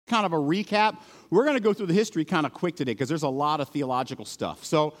kind of a recap. We're going to go through the history kind of quick today because there's a lot of theological stuff.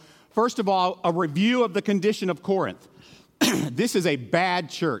 So first of all, a review of the condition of Corinth. This is a bad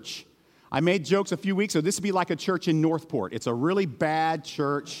church. I made jokes a few weeks ago. This would be like a church in Northport. It's a really bad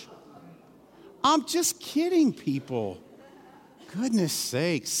church. I'm just kidding, people. Goodness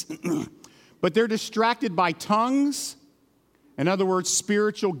sakes. But they're distracted by tongues. In other words,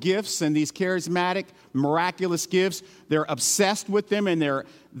 spiritual gifts and these charismatic, miraculous gifts. They're obsessed with them and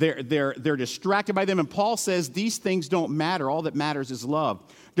they're distracted by them. And Paul says these things don't matter. All that matters is love.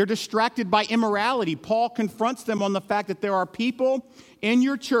 They're distracted by immorality. Paul confronts them on the fact that there are people in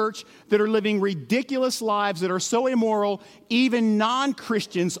your church that are living ridiculous lives that are so immoral, even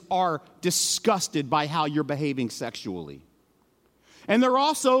non-Christians are disgusted by how you're behaving sexually. And they're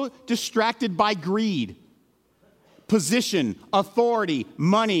also distracted by greed, position, authority,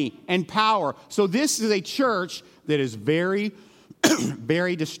 money, and power. So this is a church that is very,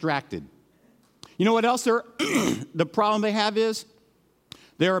 very distracted. You know what else the problem they have is?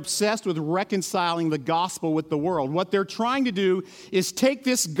 They're obsessed with reconciling the gospel with the world. What they're trying to do is take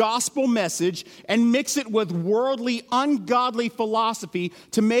this gospel message and mix it with worldly, ungodly philosophy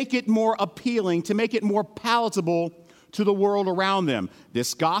to make it more appealing, to make it more palatable to the world around them.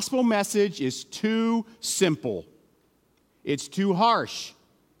 This gospel message is too simple. It's too harsh.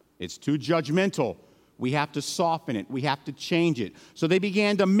 It's too judgmental. We have to soften it. We have to change it. So they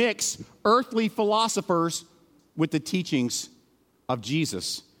began to mix earthly philosophers with the teachings of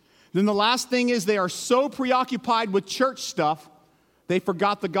Jesus. Then the last thing is they are so preoccupied with church stuff, they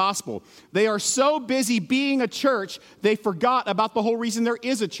forgot the gospel. They are so busy being a church, they forgot about the whole reason there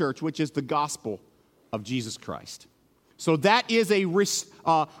is a church, which is the gospel of Jesus Christ. So that is a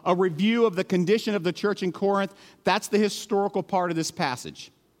review of the condition of the church in Corinth. That's the historical part of this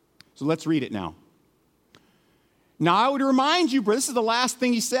passage. So let's read it now. Now I would remind you, this is the last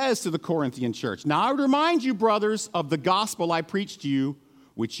thing he says to the Corinthian church. Now I would remind you, brothers, of the gospel I preached to you,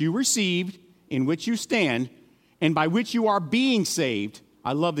 which you received, in which you stand, and by which you are being saved.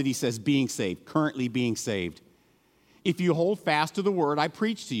 I love that he says being saved, currently being saved. If you hold fast to the word I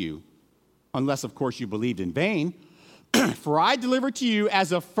preached to you, unless, of course, you believed in vain. For I delivered to you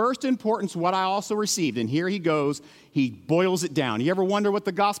as of first importance what I also received. And here he goes. He boils it down. You ever wonder what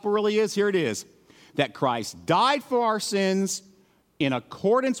the gospel really is? Here it is. That Christ died for our sins in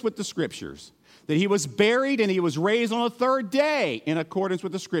accordance with the Scriptures. That he was buried and he was raised on the third day in accordance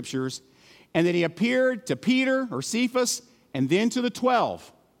with the Scriptures. And that he appeared to Peter or Cephas and then to the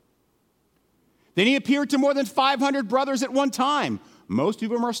 12. Then he appeared to more than 500 brothers at one time. Most of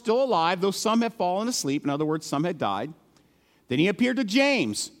them are still alive, though some have fallen asleep. In other words, some had died. Then he appeared to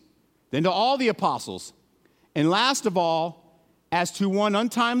James, then to all the apostles. And last of all, as to one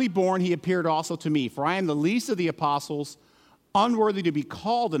untimely born, he appeared also to me. For I am the least of the apostles, unworthy to be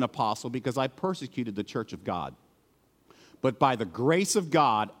called an apostle, because I persecuted the church of God. But by the grace of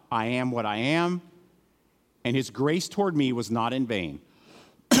God, I am what I am, and his grace toward me was not in vain.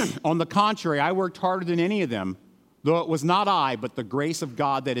 On the contrary, I worked harder than any of them, though it was not I, but the grace of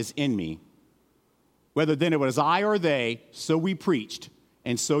God that is in me. Whether then it was I or they, so we preached,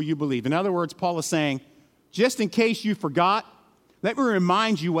 and so you believe. In other words, Paul is saying, just in case you forgot, let me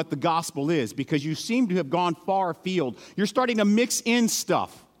remind you what the gospel is, because you seem to have gone far afield. You're starting to mix in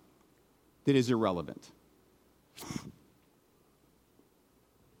stuff that is irrelevant.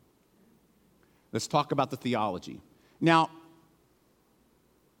 Let's talk about the theology. Now,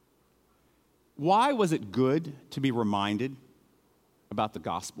 why was it good to be reminded about the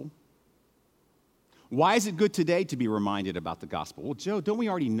gospel? Why is it good today to be reminded about the gospel? Well, Joe, don't we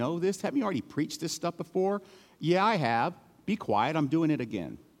already know this? Haven't you already preached this stuff before? Yeah, I have. Be quiet, I'm doing it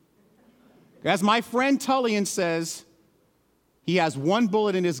again. As my friend Tullian says, he has one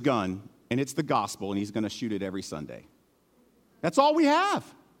bullet in his gun, and it's the gospel, and he's going to shoot it every Sunday. That's all we have.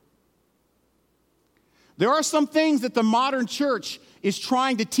 There are some things that the modern church is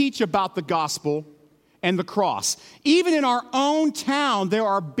trying to teach about the gospel and the cross. Even in our own town, there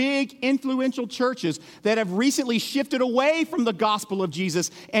are big, influential churches that have recently shifted away from the gospel of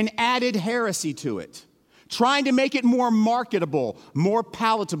Jesus and added heresy to it, trying to make it more marketable, more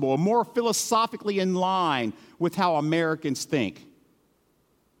palatable, more philosophically in line with how Americans think.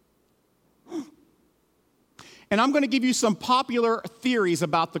 And I'm going to give you some popular theories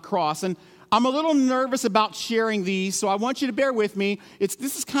about the cross, and I'm a little nervous about sharing these, so I want you to bear with me.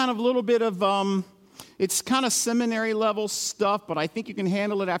 This is kind of a little bit of, it's kind of seminary level stuff, but I think you can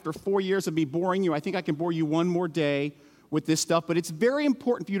handle it after 4 years of me boring you. I think I can bore you one more day with this stuff, but it's very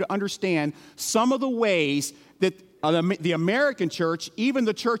important for you to understand some of the ways that the American church, even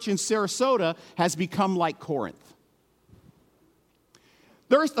the church in Sarasota, has become like Corinth.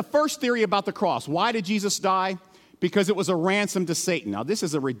 There's the first theory about the cross. Why did Jesus die? Because it was a ransom to Satan. Now, this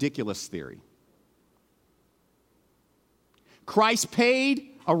is a ridiculous theory. Christ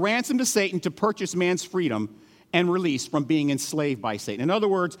paid a ransom to Satan to purchase man's freedom and release from being enslaved by Satan. In other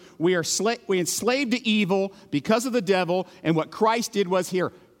words, we enslaved to evil because of the devil, and what Christ did was,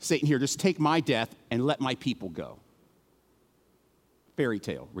 here, Satan, here, just take my death and let my people go. Fairy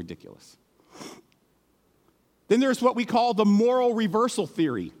tale, ridiculous. Then there's what we call the moral reversal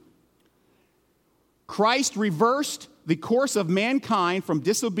theory. Christ reversed the course of mankind from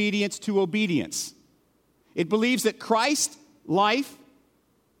disobedience to obedience. It believes that Christ's life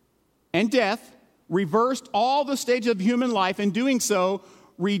and death reversed all the stages of human life. In doing so,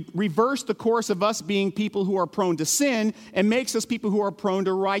 reversed the course of us being people who are prone to sin and makes us people who are prone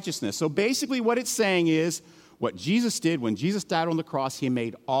to righteousness. So basically what it's saying is, what Jesus did when Jesus died on the cross, he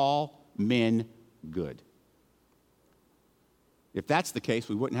made all men good. If that's the case,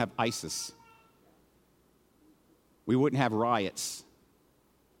 we wouldn't have ISIS. We wouldn't have riots.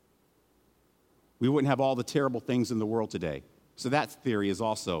 We wouldn't have all the terrible things in the world today. So that theory is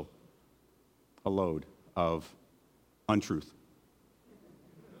also a load of untruth.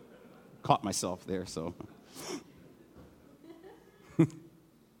 Caught myself there, so.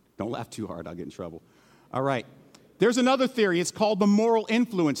 Don't laugh too hard, I'll get in trouble. All right. There's another theory. It's called the moral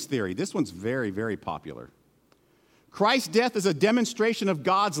influence theory. This one's very, very popular. Christ's death is a demonstration of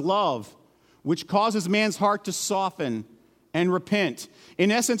God's love, which causes man's heart to soften and repent.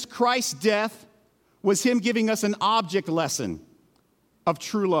 In essence, Christ's death was him giving us an object lesson of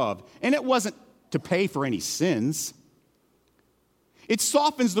true love. And it wasn't to pay for any sins. It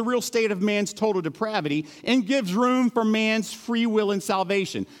softens the real state of man's total depravity and gives room for man's free will and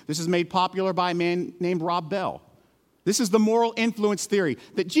salvation. This is made popular by a man named Rob Bell. This is the moral influence theory,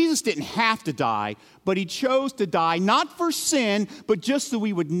 that Jesus didn't have to die, but he chose to die not for sin, but just so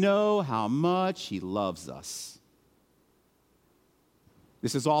we would know how much he loves us.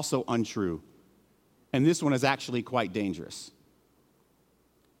 This is also untrue, and this one is actually quite dangerous.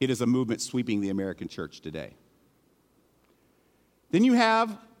 It is a movement sweeping the American church today. Then you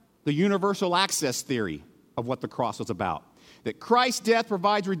have the universal access theory of what the cross was about, that Christ's death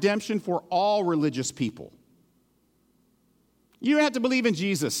provides redemption for all religious people. You don't have to believe in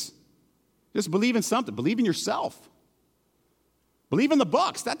Jesus. Just believe in something. Believe in yourself. Believe in the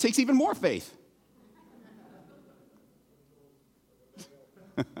books. That takes even more faith.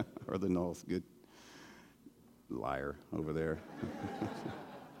 Or the Knowles. Good liar over there.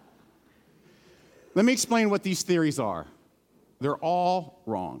 Let me explain what these theories are. They're all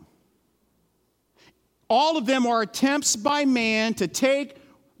wrong. All of them are attempts by man to take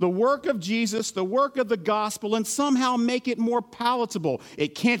the work of Jesus, the work of the gospel, and somehow make it more palatable.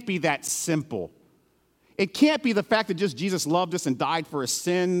 It can't be that simple. It can't be the fact that just Jesus loved us and died for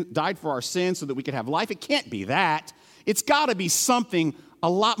our sins so that we could have life. It can't be that. It's got to be something a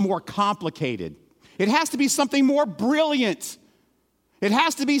lot more complicated. It has to be something more brilliant. It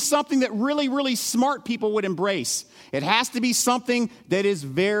has to be something that really, really smart people would embrace. It has to be something that is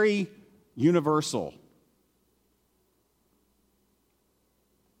very universal.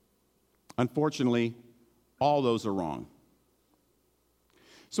 Unfortunately, all those are wrong.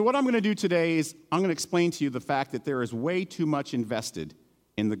 So what I'm going to do today is I'm going to explain to you the fact that there is way too much invested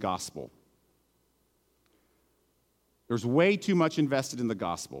in the gospel. There's way too much invested in the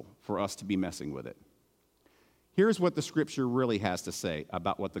gospel for us to be messing with it. Here's what the scripture really has to say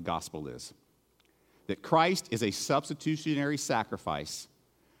about what the gospel is. That Christ is a substitutionary sacrifice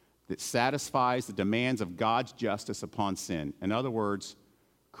that satisfies the demands of God's justice upon sin. In other words,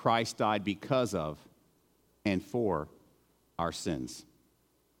 Christ died because of and for our sins.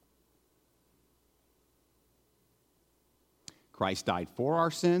 Christ died for our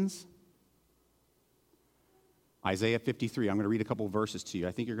sins. Isaiah 53, I'm going to read a couple of verses to you.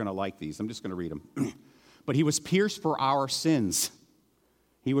 I think you're going to like these. I'm just going to read them. But he was pierced for our sins.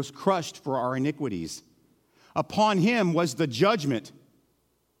 He was crushed for our iniquities. Upon him was the judgment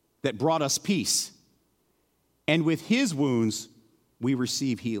that brought us peace. And with his wounds, we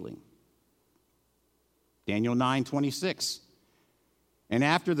receive healing. Daniel 9:26. And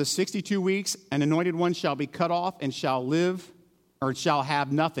after the 62 weeks, an anointed one shall be cut off and shall live, or shall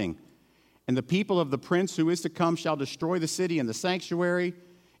have nothing. And the people of the prince who is to come shall destroy the city and the sanctuary.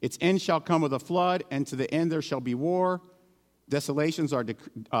 Its end shall come with a flood, and to the end there shall be war. Desolations are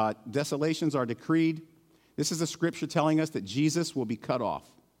decreed. This is a scripture telling us that Jesus will be cut off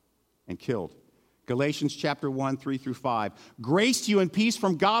and killed. Galatians chapter 1, 3 through 5. Grace to you and peace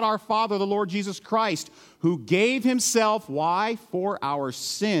from God our Father, the Lord Jesus Christ, who gave himself, why? For our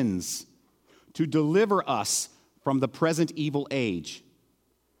sins, to deliver us from the present evil age,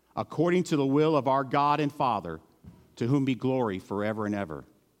 according to the will of our God and Father, to whom be glory forever and ever.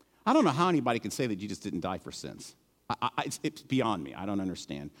 I don't know how anybody can say that Jesus didn't die for sins. It's beyond me. I don't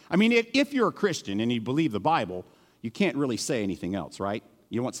understand. I mean, if you're a Christian and you believe the Bible, you can't really say anything else, right?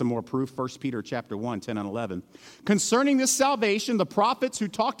 You want some more proof? 1 Peter chapter 1, 10 and 11. Concerning this salvation, the prophets who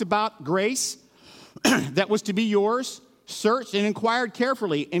talked about grace that was to be yours searched and inquired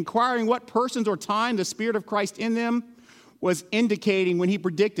carefully, inquiring what persons or time the Spirit of Christ in them was indicating when he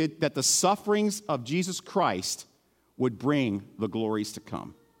predicted that the sufferings of Jesus Christ would bring the glories to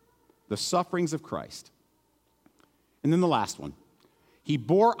come. The sufferings of Christ. And then the last one. He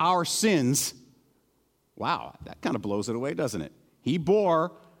bore our sins. Wow, that kind of blows it away, doesn't it? He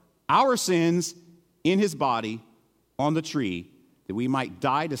bore our sins in his body on the tree that we might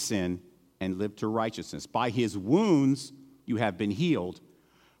die to sin and live to righteousness. By his wounds you have been healed.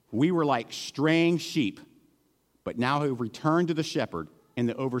 We were like straying sheep, but now have returned to the shepherd and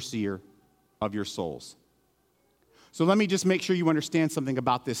the overseer of your souls. So let me just make sure you understand something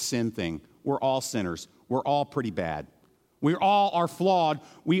about this sin thing. We're all sinners. We're all pretty bad. We all are flawed.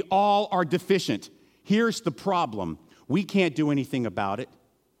 We all are deficient. Here's the problem. We can't do anything about it.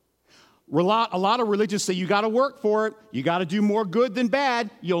 A lot of religions say you got to work for it. You got to do more good than bad.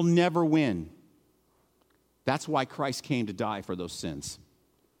 You'll never win. That's why Christ came to die for those sins.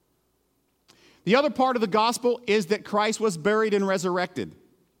 The other part of the gospel is that Christ was buried and resurrected.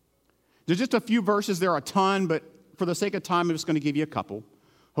 There's just a few verses. There are a ton, but for the sake of time, I'm just going to give you a couple.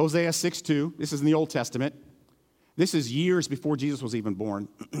 Hosea 6:2. This is in the Old Testament. This is years before Jesus was even born.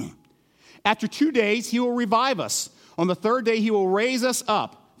 After 2 days, he will revive us. On the third day, he will raise us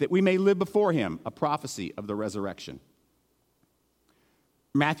up that we may live before him, a prophecy of the resurrection.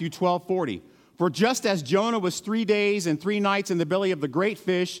 Matthew 12:40. For just as Jonah was 3 days and 3 nights in the belly of the great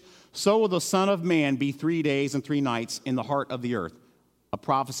fish, so will the Son of Man be 3 days and 3 nights in the heart of the earth, a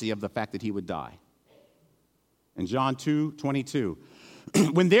prophecy of the fact that he would die. And John 2:22.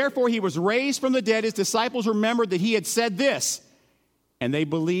 When therefore he was raised from the dead, his disciples remembered that he had said this, and they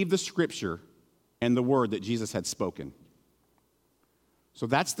believed the scripture and the word that Jesus had spoken. So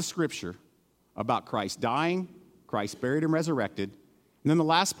that's the scripture about Christ dying, Christ buried and resurrected. And then the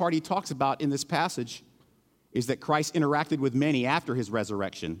last part he talks about in this passage is that Christ interacted with many after his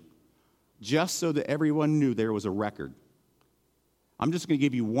resurrection, just so that everyone knew there was a record. I'm just going to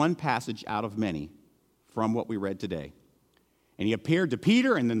give you one passage out of many from what we read today. And he appeared to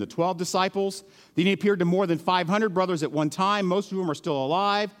Peter and then the 12 disciples. Then he appeared to more than 500 brothers at one time, most of whom are still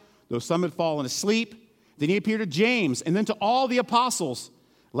alive, though some had fallen asleep. Then he appeared to James and then to all the apostles.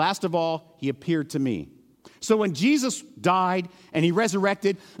 Last of all, he appeared to me. So when Jesus died and he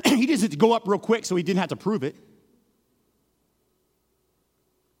resurrected, he didn't go up real quick so he didn't have to prove it.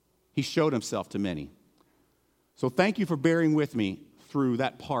 He showed himself to many. So thank you for bearing with me through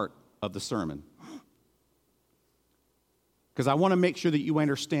that part of the sermon. Because I want to make sure that you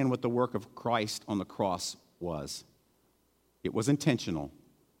understand what the work of Christ on the cross was. It was intentional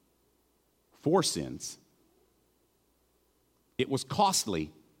for sins. It was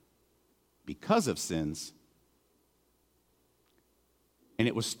costly because of sins. And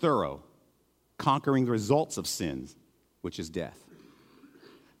it was thorough, conquering the results of sins, which is death.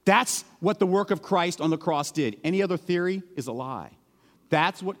 That's what the work of Christ on the cross did. Any other theory is a lie.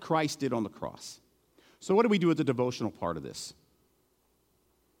 That's what Christ did on the cross. So what do we do with the devotional part of this?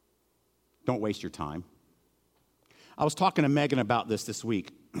 Don't waste your time. I was talking to Megan about this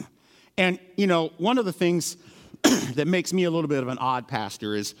week. And, you know, one of the things that makes me a little bit of an odd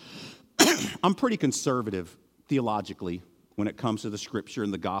pastor is I'm pretty conservative theologically when it comes to the scripture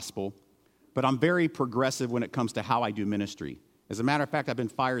and the gospel, but I'm very progressive when it comes to how I do ministry. As a matter of fact, I've been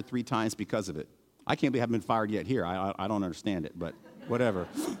fired 3 times because of it. I can't believe I haven't been fired yet here. I don't understand it, but whatever.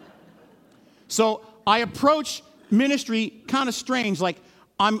 So I approach ministry kind of strange. Like,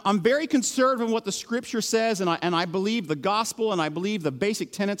 I'm very conservative in what the scripture says, and I believe the gospel, and I believe the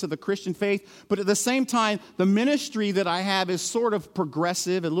basic tenets of the Christian faith. But at the same time, the ministry that I have is sort of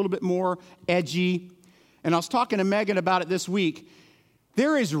progressive, a little bit more edgy. And I was talking to Megan about it this week.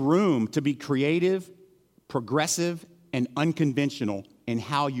 There is room to be creative, progressive, and unconventional in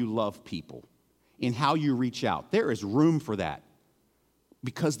how you love people, in how you reach out. There is room for that.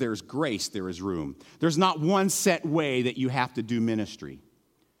 Because there's grace, there is room. There's not one set way that you have to do ministry.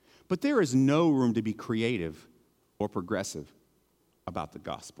 But there is no room to be creative or progressive about the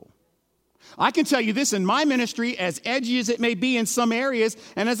gospel. I can tell you this, in my ministry, as edgy as it may be in some areas,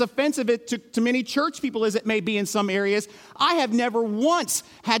 and as offensive to many church people as it may be in some areas, I have never once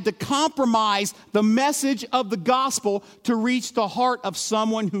had to compromise the message of the gospel to reach the heart of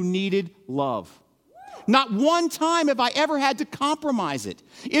someone who needed love. Not one time have I ever had to compromise it.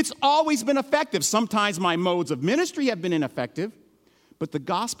 It's always been effective. Sometimes my modes of ministry have been ineffective, but the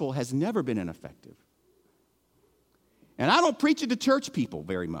gospel has never been ineffective. And I don't preach it to church people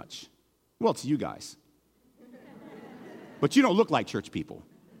very much. Well, to you guys. But you don't look like church people.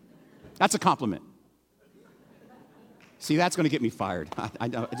 That's a compliment. See, that's going to get me fired. I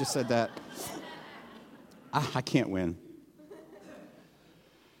just said that. I can't win.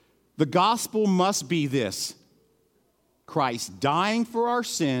 The gospel must be this: Christ dying for our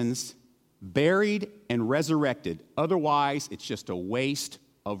sins, buried and resurrected. Otherwise, it's just a waste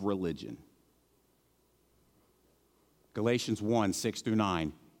of religion. Galatians 1, 6 through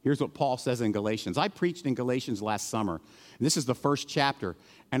 9. Here's what Paul says in Galatians. I preached in Galatians last summer, and this is the first chapter,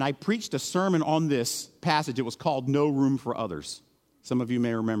 and I preached a sermon on this passage. It was called No Room for Others. Some of you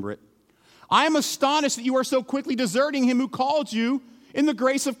may remember it. I am astonished that you are so quickly deserting him who called you in the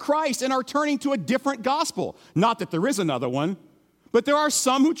grace of Christ and are turning to a different gospel. Not that there is another one, but there are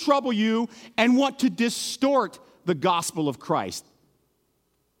some who trouble you and want to distort the gospel of Christ.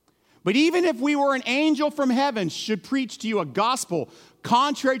 But even if we were an angel from heaven should preach to you a gospel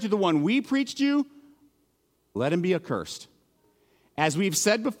contrary to the one we preached you, let him be accursed. As we've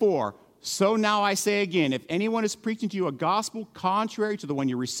said before, so now I say again, if anyone is preaching to you a gospel contrary to the one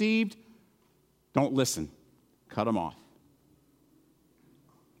you received, don't listen. Cut him off.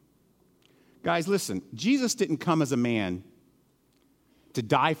 Guys, listen, Jesus didn't come as a man to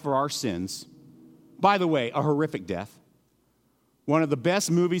die for our sins. By the way, a horrific death. One of the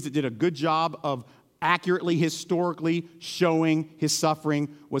best movies that did a good job of accurately, historically showing his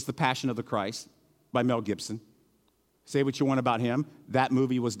suffering was The Passion of the Christ by Mel Gibson. Say what you want about him. That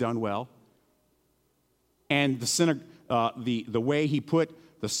movie was done well. And the way he put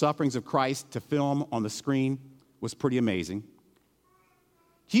the sufferings of Christ to film on the screen was pretty amazing.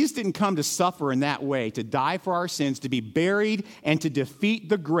 Jesus didn't come to suffer in that way, to die for our sins, to be buried and to defeat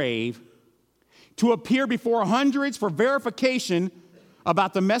the grave, to appear before hundreds for verification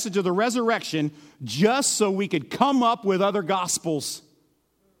about the message of the resurrection, just so we could come up with other gospels,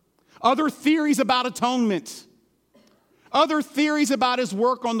 other theories about atonement, other theories about his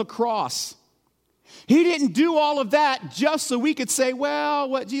work on the cross. He didn't do all of that just so we could say, well,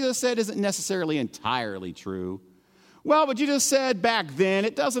 what Jesus said isn't necessarily entirely true. Well, what Jesus said back then,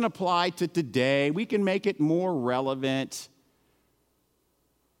 it doesn't apply to today. We can make it more relevant.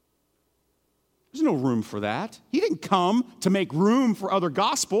 There's no room for that. He didn't come to make room for other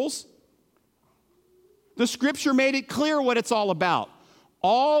gospels. The scripture made it clear what it's all about.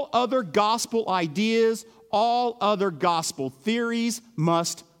 All other gospel ideas, all other gospel theories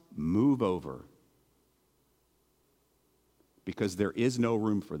must move over, because there is no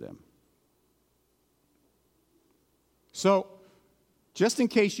room for them. So, just in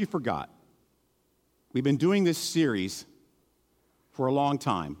case you forgot, we've been doing this series for a long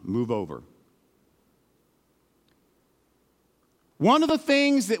time, Move Over. One of the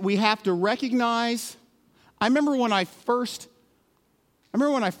things that we have to recognize, I remember when I first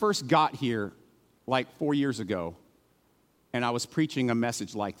got here, like 4 years ago, and I was preaching a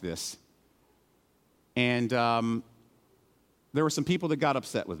message like this. And there were some people that got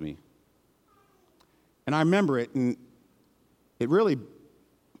upset with me. And I remember it, and it really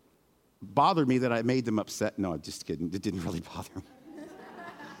bothered me that I made them upset. No, I'm just kidding. It didn't really bother me.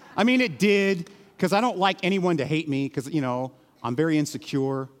 I mean, it did, because I don't like anyone to hate me, because, I'm very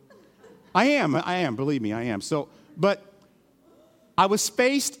insecure. I am, believe me, I am. But I was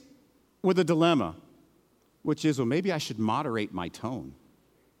faced with a dilemma, which is, well, maybe I should moderate my tone.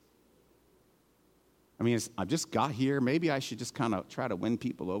 I mean, I've just got here. Maybe I should just kind of try to win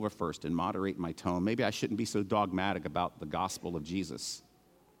people over first and moderate my tone. Maybe I shouldn't be so dogmatic about the gospel of Jesus.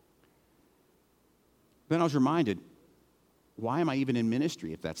 Then I was reminded, why am I even in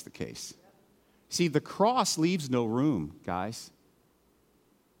ministry if that's the case? See, the cross leaves no room, guys.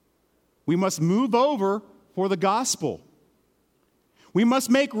 We must move over for the gospel. We must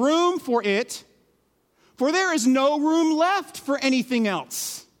make room for it, for there is no room left for anything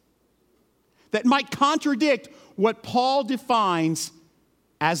else that might contradict what Paul defines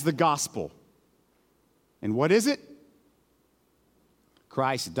as the gospel. And what is it?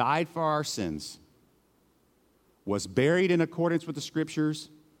 Christ died for our sins, was buried in accordance with the scriptures.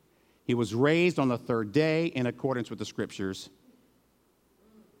 He was raised on the third day in accordance with the scriptures.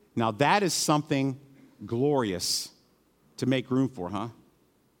 Now that is something glorious to make room for, huh?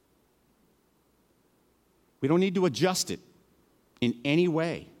 We don't need to adjust it in any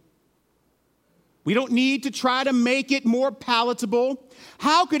way. We don't need to try to make it more palatable.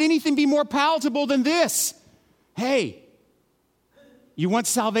 How could anything be more palatable than this? Hey, you want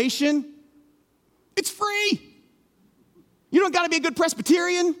salvation? It's free. You don't got to be a good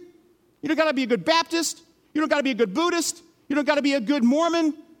Presbyterian. You don't got to be a good Baptist. You don't got to be a good Buddhist. You don't got to be a good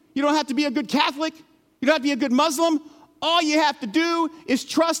Mormon. You don't have to be a good Catholic. You don't have to be a good Muslim. All you have to do is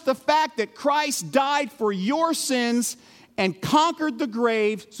trust the fact that Christ died for your sins and conquered the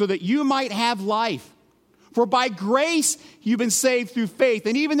grave so that you might have life. For by grace you've been saved through faith.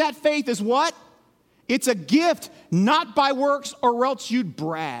 And even that faith is what? It's a gift, not by works, or else you'd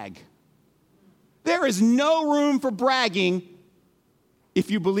brag. There is no room for bragging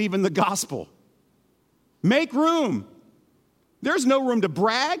if you believe in the gospel. Make room. There's no room to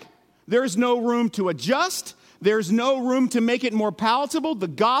brag. There's no room to adjust. There's no room to make it more palatable. The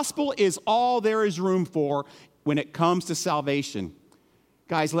gospel is all there is room for when it comes to salvation.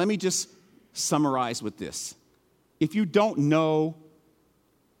 Guys, let me just summarize with this. If you don't know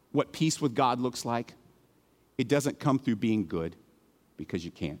what peace with God looks like, it doesn't come through being good, because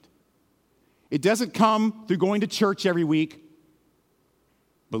you can't. It doesn't come through going to church every week.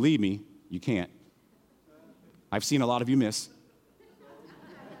 Believe me, you can't. I've seen a lot of you miss.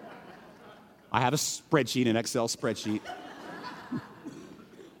 I have a spreadsheet, an Excel spreadsheet.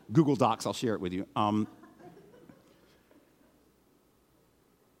 Google Docs, I'll share it with you.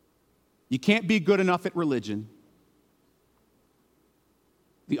 You can't be good enough at religion.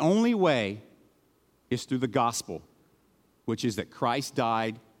 The only way is through the gospel, which is that Christ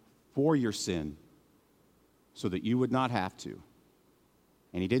died for your sin so that you would not have to.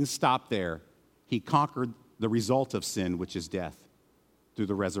 And he didn't stop there. He conquered the result of sin, which is death, through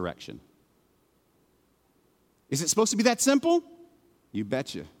the resurrection. Is it supposed to be that simple? You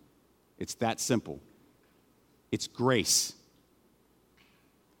betcha. It's that simple. It's grace.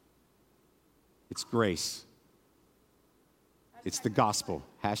 It's grace. It's the gospel.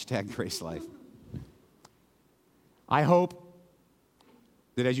 Hashtag Grace Life. I hope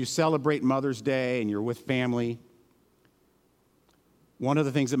that as you celebrate Mother's Day and you're with family, one of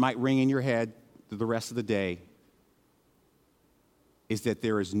the things that might ring in your head through the rest of the day is that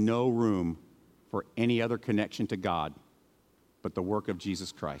there is no room for any other connection to God but the work of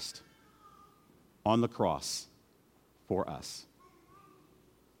Jesus Christ on the cross for us.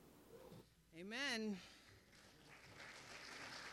 Amen.